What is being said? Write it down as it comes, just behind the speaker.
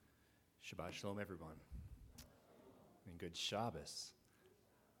Shabbat Shalom, everyone. And good Shabbos.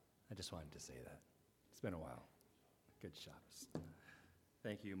 I just wanted to say that. It's been a while. Good Shabbos.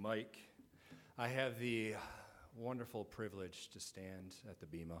 Thank you, Mike. I have the wonderful privilege to stand at the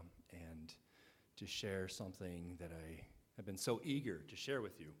Bema and to share something that I have been so eager to share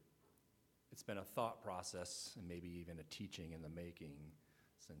with you. It's been a thought process and maybe even a teaching in the making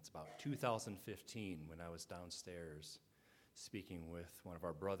since about 2015 when I was downstairs speaking with one of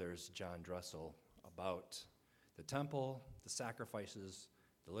our brothers, John Dressel, about the temple, the sacrifices,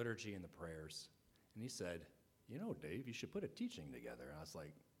 the liturgy, and the prayers. And he said, "You know, Dave, you should put a teaching together." And I was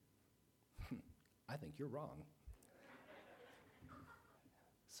like, I think you're wrong.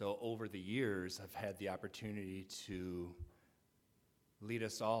 So over the years, I've had the opportunity to lead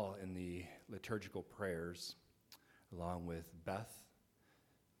us all in the liturgical prayers, along with Beth,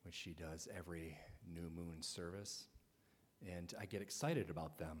 which she does every new moon service. And I get excited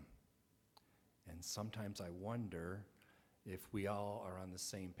about them. And sometimes I wonder if we all are on the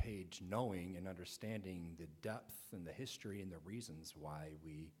same page, knowing and understanding the depth and the history and the reasons why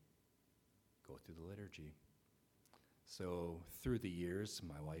we go through the liturgy. So through the years,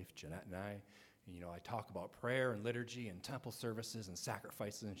 my wife, Jeanette, and I talk about prayer and liturgy and temple services and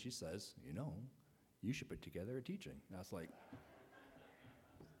sacrifices, and she says, you should put together a teaching. And I was like,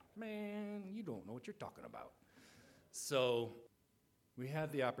 man, you don't know what you're talking about. So we had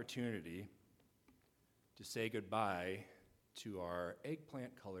the opportunity to say goodbye to our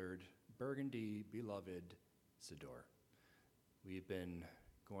eggplant-colored, burgundy, beloved Siddur. We've been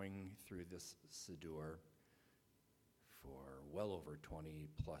going through this Siddur for well over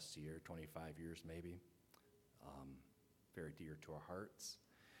 20-plus years, 25 years maybe, very dear to our hearts.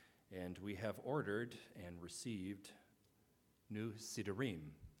 And we have ordered and received new Siddurim,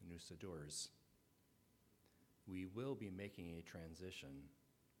 new Siddurs. We will be making a transition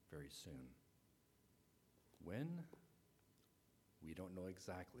very soon. When? We don't know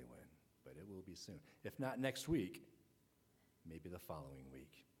exactly when, but it will be soon. If not next week, maybe the following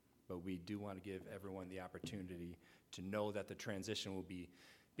week. But we do want to give everyone the opportunity to know that the transition will be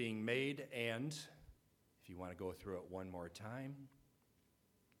being made, and if you want to go through it one more time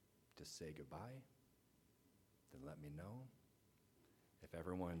to say goodbye, then let me know. If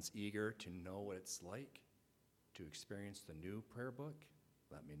everyone's eager to know what it's like to experience the new prayer book,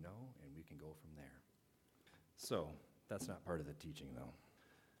 let me know, and we can go from there. So, that's not part of the teaching, though.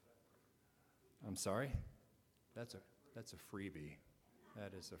 I'm sorry? That's a freebie.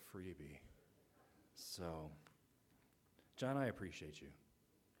 That is a freebie. So, John, I appreciate you.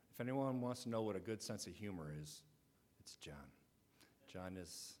 If anyone wants to know what a good sense of humor is, it's John. John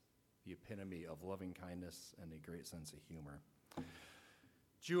is the epitome of loving kindness and a great sense of humor.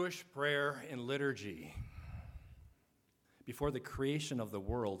 Jewish prayer and liturgy. Before the creation of the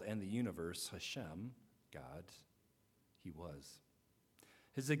world and the universe, Hashem, God, he was.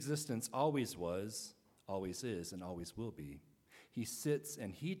 His existence always was, always is, and always will be. He sits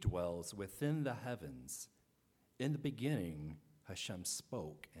and he dwells within the heavens. In the beginning, Hashem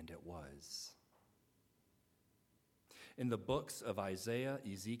spoke, and it was. In the books of Isaiah,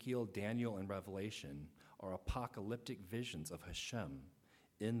 Ezekiel, Daniel, and Revelation are apocalyptic visions of Hashem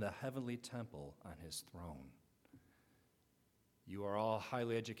in the heavenly temple on his throne. You are all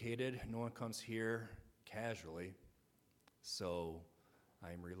highly educated. No one comes here casually. So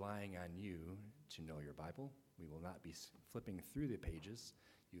I'm relying on you to know your Bible. We will not be flipping through the pages.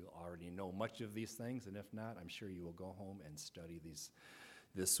 You already know much of these things, and if not, I'm sure you will go home and study these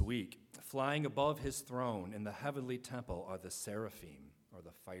this week. Flying above his throne in the heavenly temple are the seraphim, or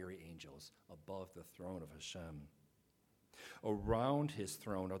the fiery angels, above the throne of Hashem. Around his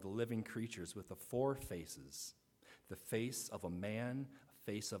throne are the living creatures with the four faces: the face of a man, a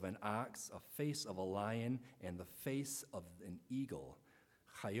face of an ox, a face of a lion, and the face of an eagle.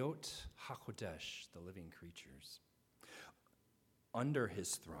 Chayot HaKodesh, the living creatures. Under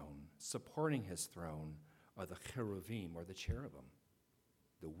his throne, supporting his throne, are the cheruvim, or the cherubim.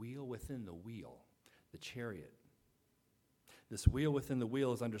 The wheel within the wheel, the chariot. This wheel within the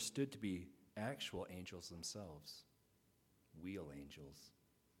wheel is understood to be actual angels themselves. Wheel angels.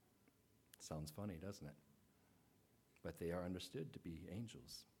 Sounds funny, doesn't it? But they are understood to be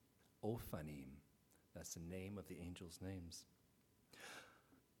angels. Ophanim, that's the name of the angels' names.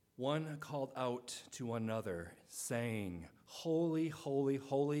 One called out to one another, saying, "Holy, holy,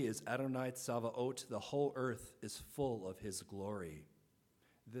 holy is Adonai Tsabaoth. The whole earth is full of his glory."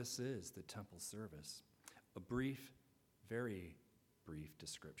 This is the temple service. A brief, very brief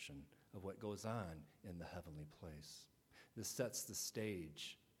description of what goes on in the heavenly place. This sets the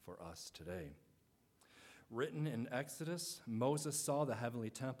stage for us today. Written in Exodus, Moses saw the heavenly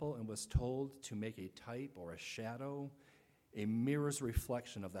temple and was told to make a type or a shadow, a mirror's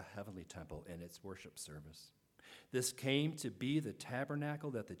reflection of the heavenly temple in its worship service. This came to be the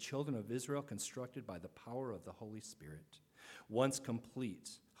tabernacle that the children of Israel constructed by the power of the Holy Spirit. Once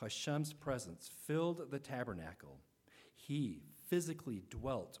complete, Hashem's presence filled the tabernacle. He physically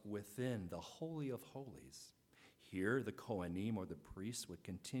dwelt within the Holy of Holies. Here, the Kohanim, or the priests, would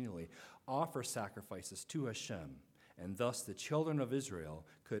continually offer sacrifices to Hashem, and thus the children of Israel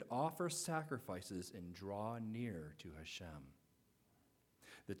could offer sacrifices and draw near to Hashem.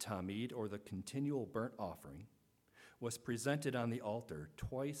 The tamid, or the continual burnt offering, was presented on the altar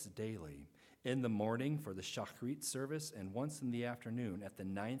twice daily, in the morning for the Shachrit service and once in the afternoon at the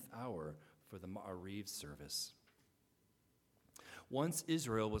 9th hour for the Ma'ariv service. Once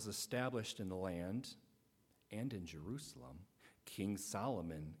Israel was established in the land and in Jerusalem, King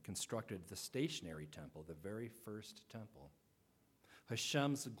Solomon constructed the stationary temple, the very first temple.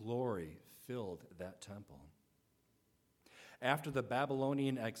 Hashem's glory filled that temple. After the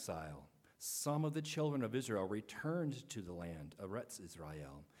Babylonian exile, some of the children of Israel returned to the land, Eretz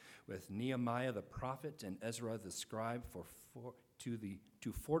Israel, with Nehemiah the prophet and Ezra the scribe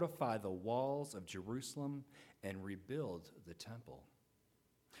to fortify the walls of Jerusalem and rebuild the temple.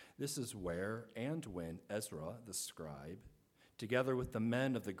 This is where and when Ezra the scribe, together with the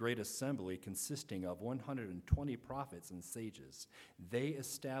men of the great assembly consisting of 120 prophets and sages, they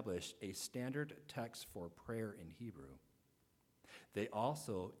established a standard text for prayer in Hebrew. They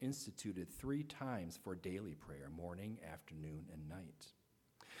also instituted 3 times for daily prayer, morning, afternoon, and night.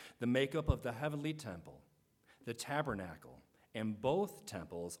 The makeup of the heavenly temple, the tabernacle, and both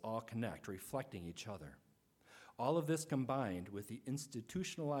temples all connect, reflecting each other. All of this combined with the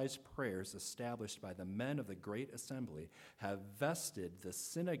institutionalized prayers established by the men of the great assembly have vested the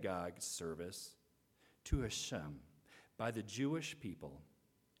synagogue service to Hashem by the Jewish people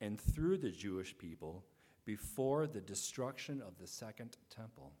and through the Jewish people before the destruction of the second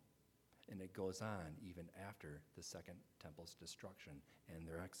temple. And it goes on even after the second temple's destruction and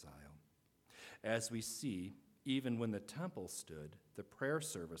their exile. As we see, even when the temple stood, the prayer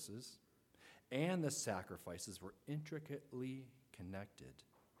services and the sacrifices were intricately connected.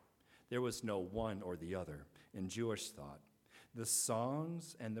 There was no one or the other in Jewish thought. The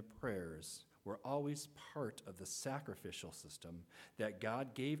songs and the prayers were always part of the sacrificial system that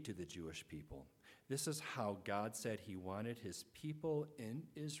God gave to the Jewish people. This is how God said he wanted his people in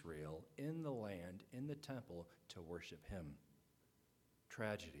Israel, in the land, in the temple, to worship him.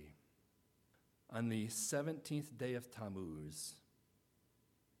 Tragedy. On the 17th day of Tammuz,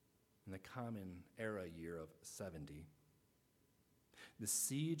 in the common era year of 70, the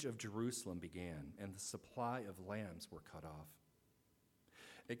siege of Jerusalem began, and the supply of lambs were cut off.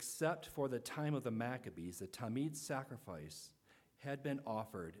 Except for the time of the Maccabees, the Tamid sacrifice had been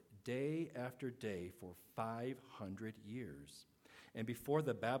offered day after day for 500 years, and before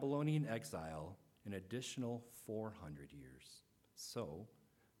the Babylonian exile, an additional 400 years. So,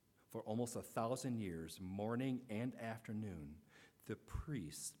 for almost 1,000 years, morning and afternoon, the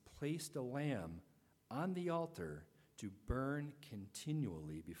priests placed a lamb on the altar to burn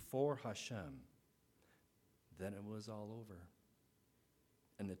continually before Hashem. Then it was all over.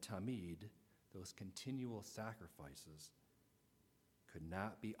 And the Tamid, those continual sacrifices, could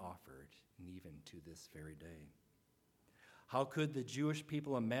not be offered, even to this very day. How could the Jewish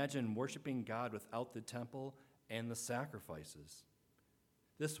people imagine worshiping God without the temple and the sacrifices?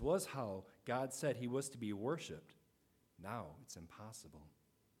 This was how God said he was to be worshiped. Now it's impossible.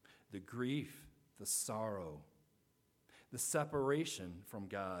 The grief, the sorrow, the separation from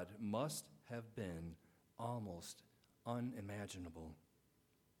God must have been almost unimaginable.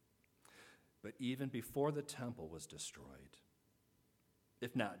 But even before the temple was destroyed,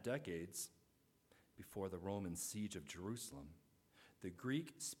 if not decades before the Roman siege of Jerusalem, the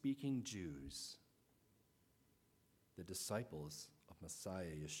Greek-speaking Jews, the disciples of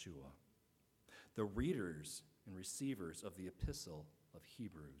Messiah Yeshua, the readers and receivers of the Epistle of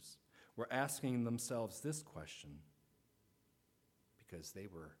Hebrews, were asking themselves this question because they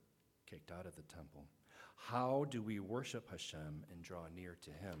were kicked out of the temple. How do we worship Hashem and draw near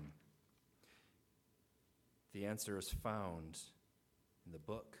to him? The answer is found in the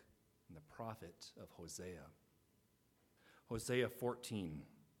book and the prophet of Hosea. Hosea 14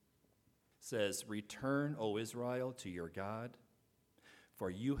 says, "Return, O Israel, to your God, for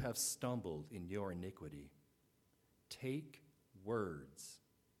you have stumbled in your iniquity. Take words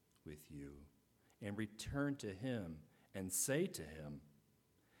with you and return to him and say to him,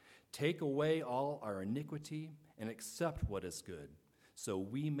 take away all our iniquity and accept what is good, so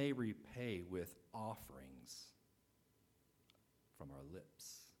we may repay with offerings from our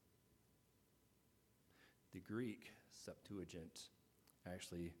lips. The Greek Septuagint,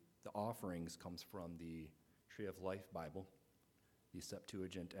 actually, the offerings comes from the Tree of Life Bible. The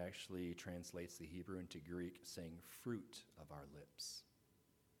Septuagint actually translates the Hebrew into Greek, saying fruit of our lips.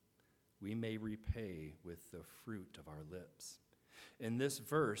 We may repay with the fruit of our lips. In this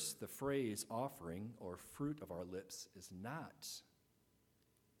verse, the phrase offering or fruit of our lips is not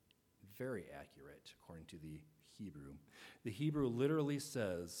very accurate according to the Hebrew. The Hebrew literally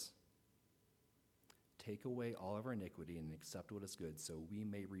says, take away all of our iniquity and accept what is good, so we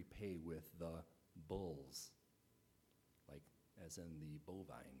may repay with the bulls, like as in the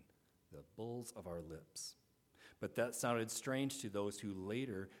bovine, the bulls of our lips. But that sounded strange to those who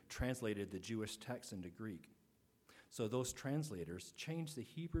later translated the Jewish text into Greek. So those translators changed the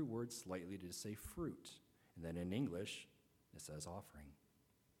Hebrew word slightly to say fruit, and then in English, it says offering.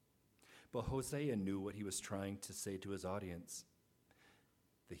 But Hosea knew what he was trying to say to his audience.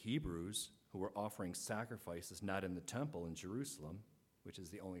 The Hebrews, who were offering sacrifices not in the temple in Jerusalem, which is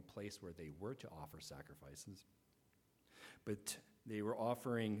the only place where they were to offer sacrifices, but they were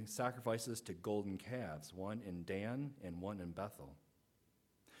offering sacrifices to golden calves, one in Dan and one in Bethel.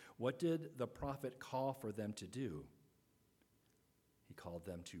 What did the prophet call for them to do? He called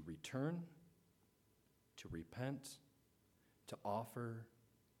them to return, to repent, to offer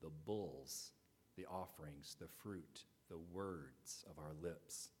the bulls, the offerings, the fruit, the words of our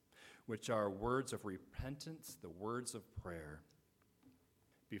lips, which are words of repentance, the words of prayer.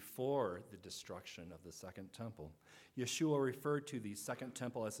 Before the destruction of the Second Temple, Yeshua referred to the Second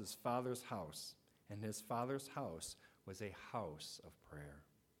Temple as his Father's house, and his Father's house was a house of prayer.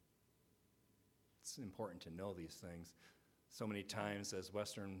 It's important to know these things. So many times as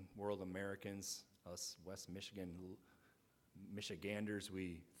Western world Americans, us West Michiganders,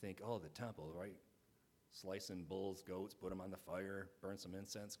 we think, oh, the temple, right? Slicing bulls, goats, put them on the fire, burn some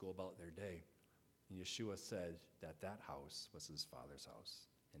incense, go about their day. And Yeshua said that that house was his Father's house,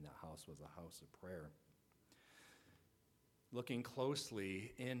 and that house was a house of prayer. Looking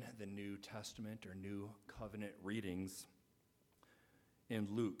closely in the New Testament or New Covenant readings in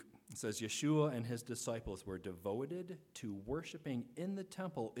Luke, it says, Yeshua and his disciples were devoted to worshiping in the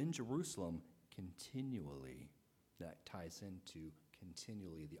temple in Jerusalem continually. That ties into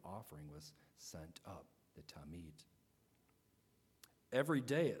continually the offering was sent up, the Tamid. Every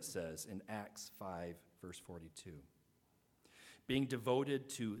day, it says in Acts 5, verse 42. Being devoted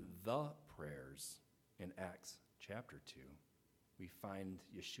to the prayers in Acts chapter 2, we find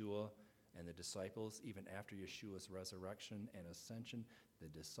Yeshua and the disciples, even after Yeshua's resurrection and ascension, the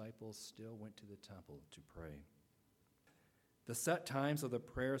disciples still went to the temple to pray. The set times of the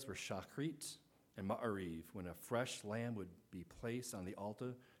prayers were Shachrit and Ma'ariv, when a fresh lamb would be placed on the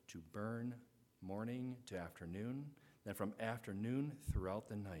altar to burn morning to afternoon, then from afternoon throughout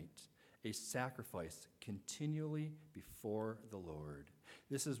the night, a sacrifice continually before the Lord.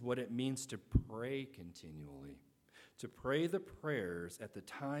 This is what it means to pray continually, to pray the prayers at the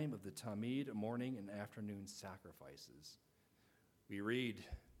time of the Tamid morning and afternoon sacrifices. We read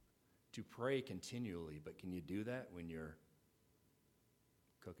to pray continually, but can you do that when you're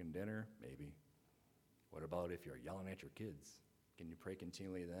cooking dinner? Maybe. What about if you're yelling at your kids? Can you pray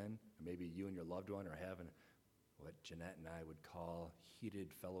continually then? Or maybe you and your loved one are having what Jeanette and I would call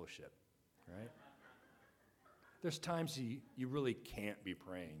heated fellowship, right? There's times you really can't be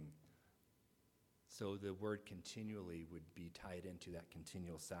praying. So the word continually would be tied into that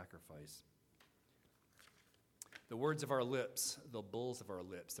continual sacrifice. The words of our lips, the bulls of our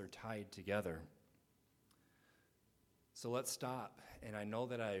lips, they're tied together. So let's stop. And I know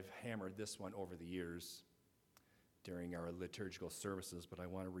that I've hammered this one over the years during our liturgical services, but I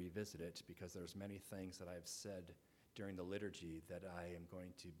want to revisit it because there's many things that I've said during the liturgy that I am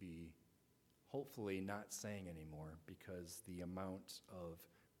going to be hopefully not saying anymore, because the amount of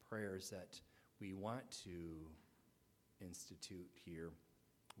prayers that we want to institute here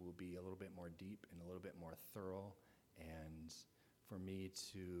will be a little bit more deep and a little bit more thorough, and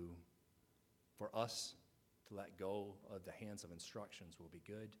for us to let go of the hands of instructions will be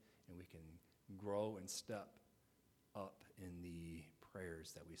good, and we can grow and step up in the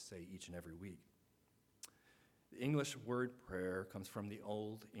prayers that we say each and every week. The English word prayer comes from the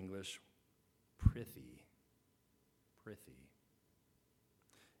Old English prithi. Prithi.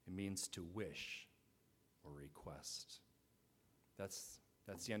 It means to wish or request. That's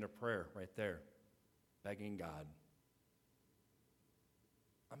the end of prayer right there. Begging God.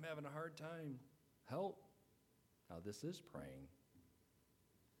 I'm having a hard time. Help. Now this is praying,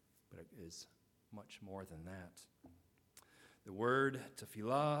 but it is much more than that. The word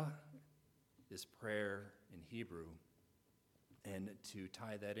tefillah is prayer in Hebrew. And to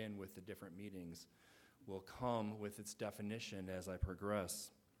tie that in with the different meetings will come with its definition as I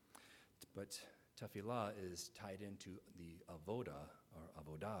progress. But tefillah is tied into the avoda, or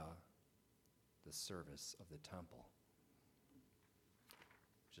avodah, the service of the temple,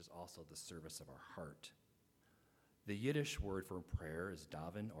 which is also the service of our heart. The Yiddish word for prayer is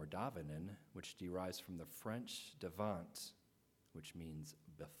daven or davenen, which derives from the French devant, which means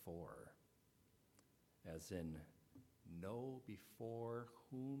before, as in know before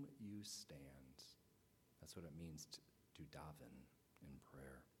whom you stand. That's what it means to daven in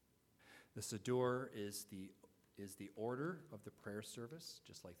prayer. The Siddur is the order of the prayer service,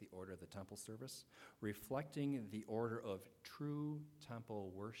 just like the order of the temple service, reflecting the order of true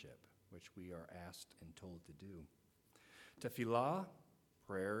temple worship, which we are asked and told to do. Tefillah,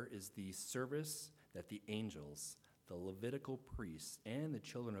 prayer, is the service that the angels, the Levitical priests, and the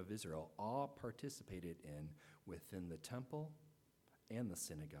children of Israel all participated in within the temple and the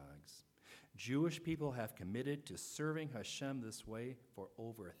synagogues. Jewish people have committed to serving Hashem this way for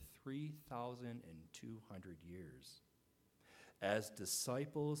over 3,200 years. As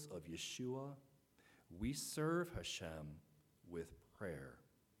disciples of Yeshua, we serve Hashem with prayer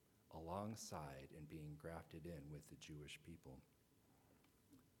alongside and being grafted in with the Jewish people.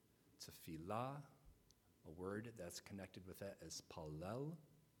 Tefillah, a word that's connected with that, is palel.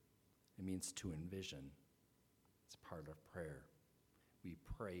 It means to envision. It's part of prayer. We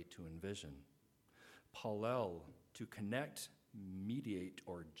pray to envision. Palel, to connect, mediate,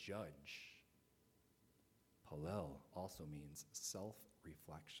 or judge. Palel also means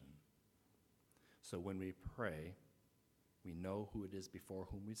self-reflection. So when we pray, we know who it is before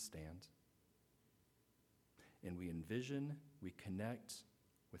whom we stand, and we envision, we connect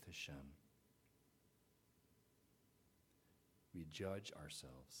with Hashem. We judge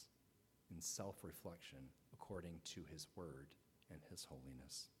ourselves in self-reflection according to his word and his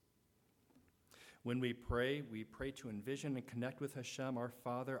holiness. When we pray to envision and connect with Hashem, our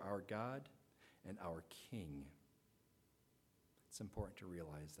Father, our God, and our King. It's important to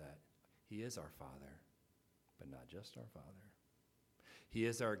realize that he is our Father, but not just our Father. He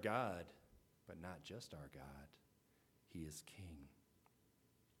is our God, but not just our God. He is King.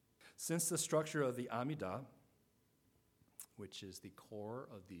 Since the structure of the Amidah, which is the core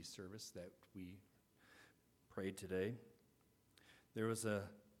of the service that we prayed today,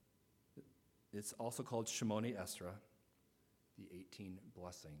 it's also called Shemoni Esrei, the 18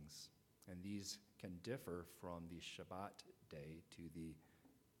 blessings. And these can differ from the Shabbat day to the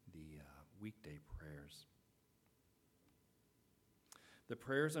weekday prayers. The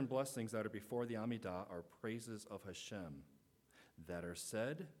prayers and blessings that are before the Amidah are praises of Hashem that are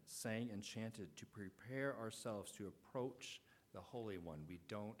said, sang, and chanted to prepare ourselves to approach the Holy One. We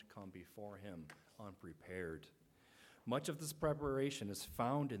don't come before him unprepared. Much of this preparation is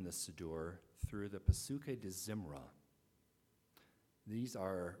found in the Siddur through the Pesukei de Zimra. These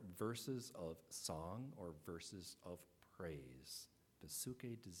are verses of song or verses of praise,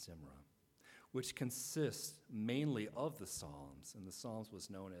 Pesukei de Zimra, which consists mainly of the Psalms, and the Psalms was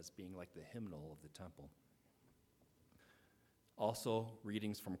known as being like the hymnal of the temple. Also,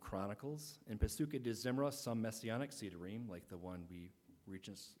 readings from Chronicles. In Pesukei de Zimra, some Messianic Siddurim, like the one we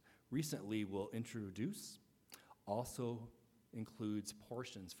recently will introduce, also includes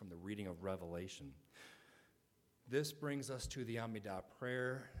portions from the reading of Revelation. This brings us to the Amidah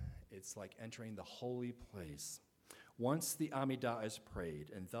prayer. It's like entering the holy place. Once the Amidah is prayed,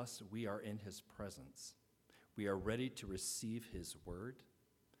 and thus we are in his presence, we are ready to receive his word,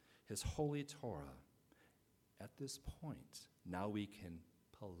 his holy Torah. At this point, now we can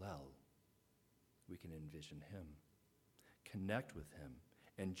palel. We can envision him, connect with him,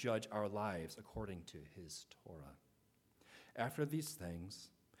 and judge our lives according to his Torah. After these things,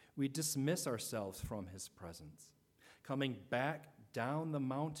 we dismiss ourselves from his presence, coming back down the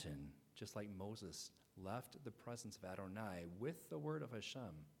mountain, just like Moses left the presence of Adonai with the word of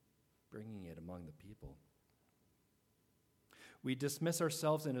Hashem, bringing it among the people. We dismiss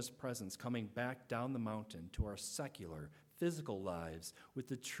ourselves in his presence, coming back down the mountain to our secular, physical lives with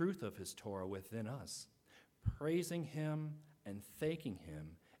the truth of his Torah within us, praising him and thanking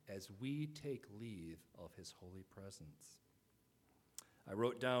him as we take leave of his holy presence. I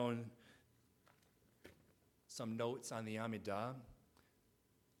wrote down some notes on the Amidah.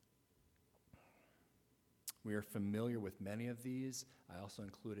 We are familiar with many of these. I also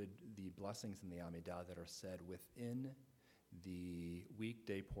included the blessings in the Amidah that are said within the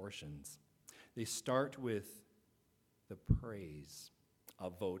weekday portions. They start with the praise,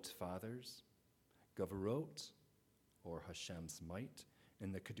 Avot, fathers, Gavarot, or Hashem's might,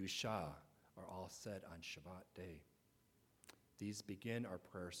 and the Kedushah are all said on Shabbat day. These begin our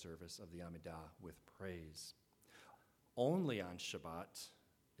prayer service of the Amidah with praise. Only on Shabbat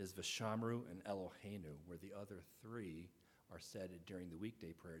is Vishamru and Eloheinu, where the other three are said during the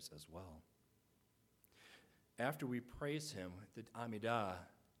weekday prayers as well. After we praise him, the Amidah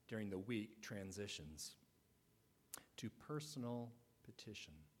during the week transitions to personal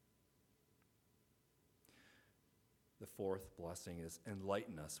petition. The fourth blessing is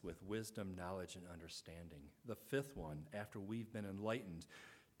enlighten us with wisdom, knowledge, and understanding. The fifth one, after we've been enlightened,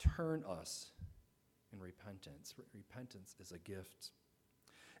 turn us in repentance. Repentance is a gift.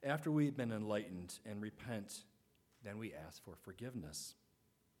 After we've been enlightened and repent, then we ask for forgiveness.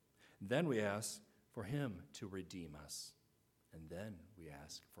 Then we ask for him to redeem us. And then we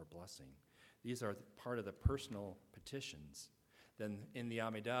ask for blessing. These are part of the personal petitions. Then in the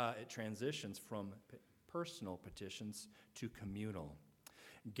Amidah, it transitions from personal petitions to communal.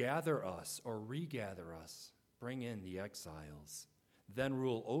 Gather us or regather us. Bring in the exiles. Then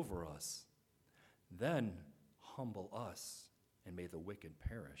rule over us. Then humble us, and may the wicked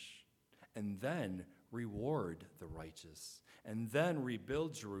perish. And then reward the righteous. And then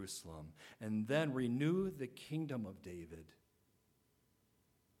rebuild Jerusalem. And then renew the kingdom of David.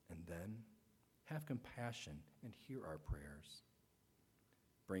 And then have compassion and hear our prayers.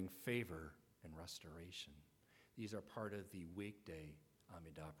 Bring favor and restoration. These are part of the weekday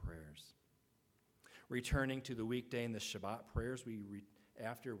Amidah prayers. Returning to the weekday and the Shabbat prayers,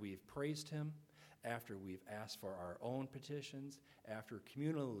 after we've praised him, after we've asked for our own petitions, after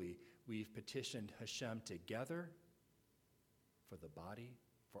communally we've petitioned Hashem together for the body,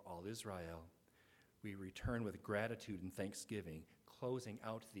 for all Israel, we return with gratitude and thanksgiving, closing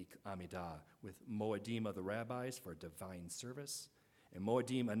out the Amidah with Moedim of the rabbis for divine service, and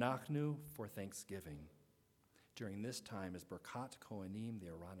Moedim Anachnu for thanksgiving. During this time is Birkat Kohanim, the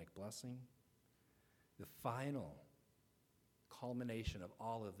Aaronic blessing. The final culmination of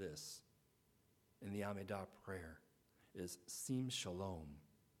all of this in the Amidah prayer is Sim Shalom,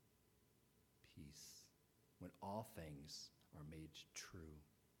 peace, when all things are made true.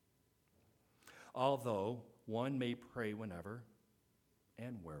 Although one may pray whenever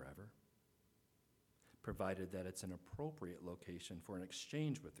and wherever, provided that it's an appropriate location for an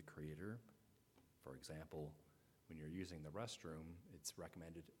exchange with the Creator. For example, when you're using the restroom, it's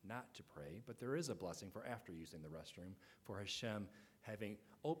recommended not to pray, but there is a blessing for after using the restroom, for Hashem having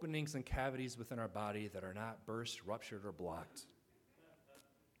openings and cavities within our body that are not burst, ruptured, or blocked.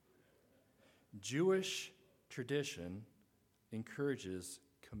 Jewish tradition encourages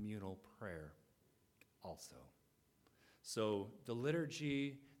communal prayer also. So the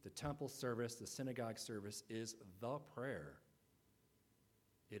liturgy, the temple service, the synagogue service is the prayer.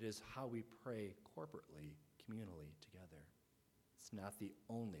 It is how we pray corporately, communally together. It's not the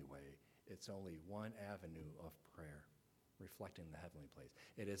only way. It's only one avenue of prayer, reflecting the heavenly place.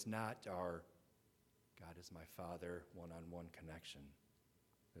 It is not our God is my Father, one-on-one connection.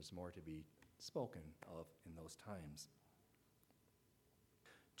 There's more to be spoken of in those times.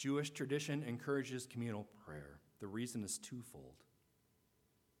 Jewish tradition encourages communal prayer. The reason is twofold.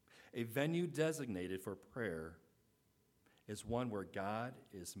 A venue designated for prayer is one where God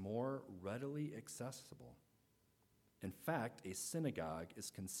is more readily accessible. In fact, a synagogue is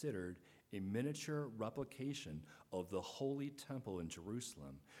considered a miniature replication of the Holy Temple in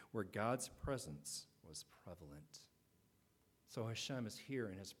Jerusalem, where God's presence was prevalent. So Hashem is here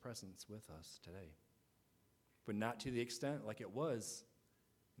in his presence with us today, but not to the extent like it was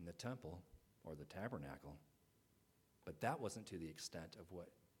in the temple or the tabernacle. But that wasn't to the extent of what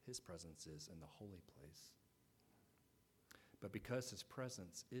his presence is in the holy place. But because his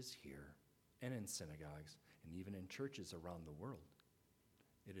presence is here and in synagogues and even in churches around the world,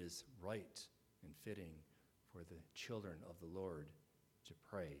 it is right and fitting for the children of the Lord to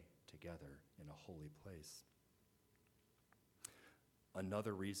pray together in a holy place.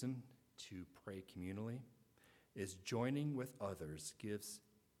 Another reason to pray communally is joining with others gives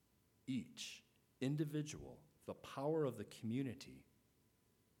each individual the power of the community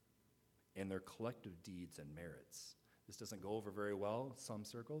and their collective deeds and merits. This doesn't go over very well in some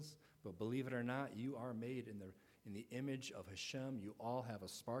circles, but believe it or not, you are made in the image of Hashem. You all have a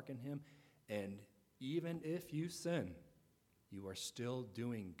spark in him, and even if you sin, you are still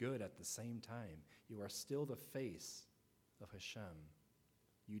doing good at the same time. You are still the face of Hashem.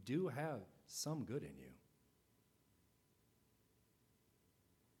 You do have some good in you.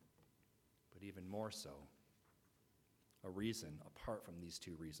 But even more so, a reason apart from these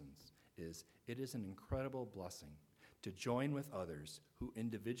two reasons is it is an incredible blessing to join with others who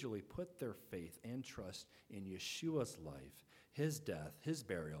individually put their faith and trust in Yeshua's life, his death, his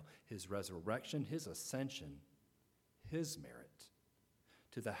burial, his resurrection, his ascension, his merit.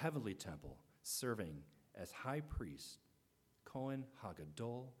 to the heavenly temple, serving as high priest, Kohen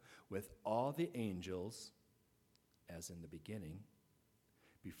Hagadol, with all the angels, as in the beginning,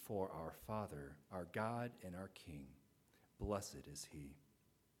 before our Father, our God, and our King. Blessed is he.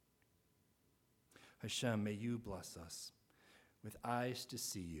 Hashem, may you bless us with eyes to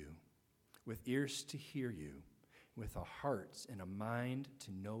see you, with ears to hear you, with a heart and a mind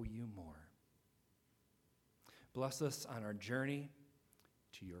to know you more. Bless us on our journey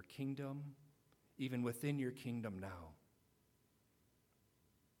to your kingdom, even within your kingdom now.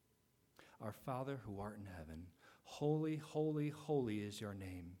 Our Father who art in heaven, holy, holy, holy is your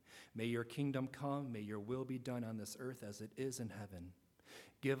name. May your kingdom come, may your will be done on this earth as it is in heaven.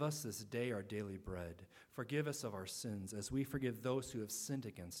 Give us this day our daily bread. Forgive us of our sins as we forgive those who have sinned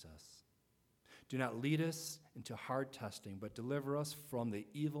against us. Do not lead us into hard testing, but deliver us from the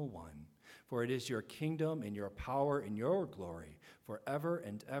evil one. For it is your kingdom and your power and your glory forever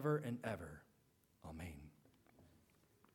and ever and ever. Amen.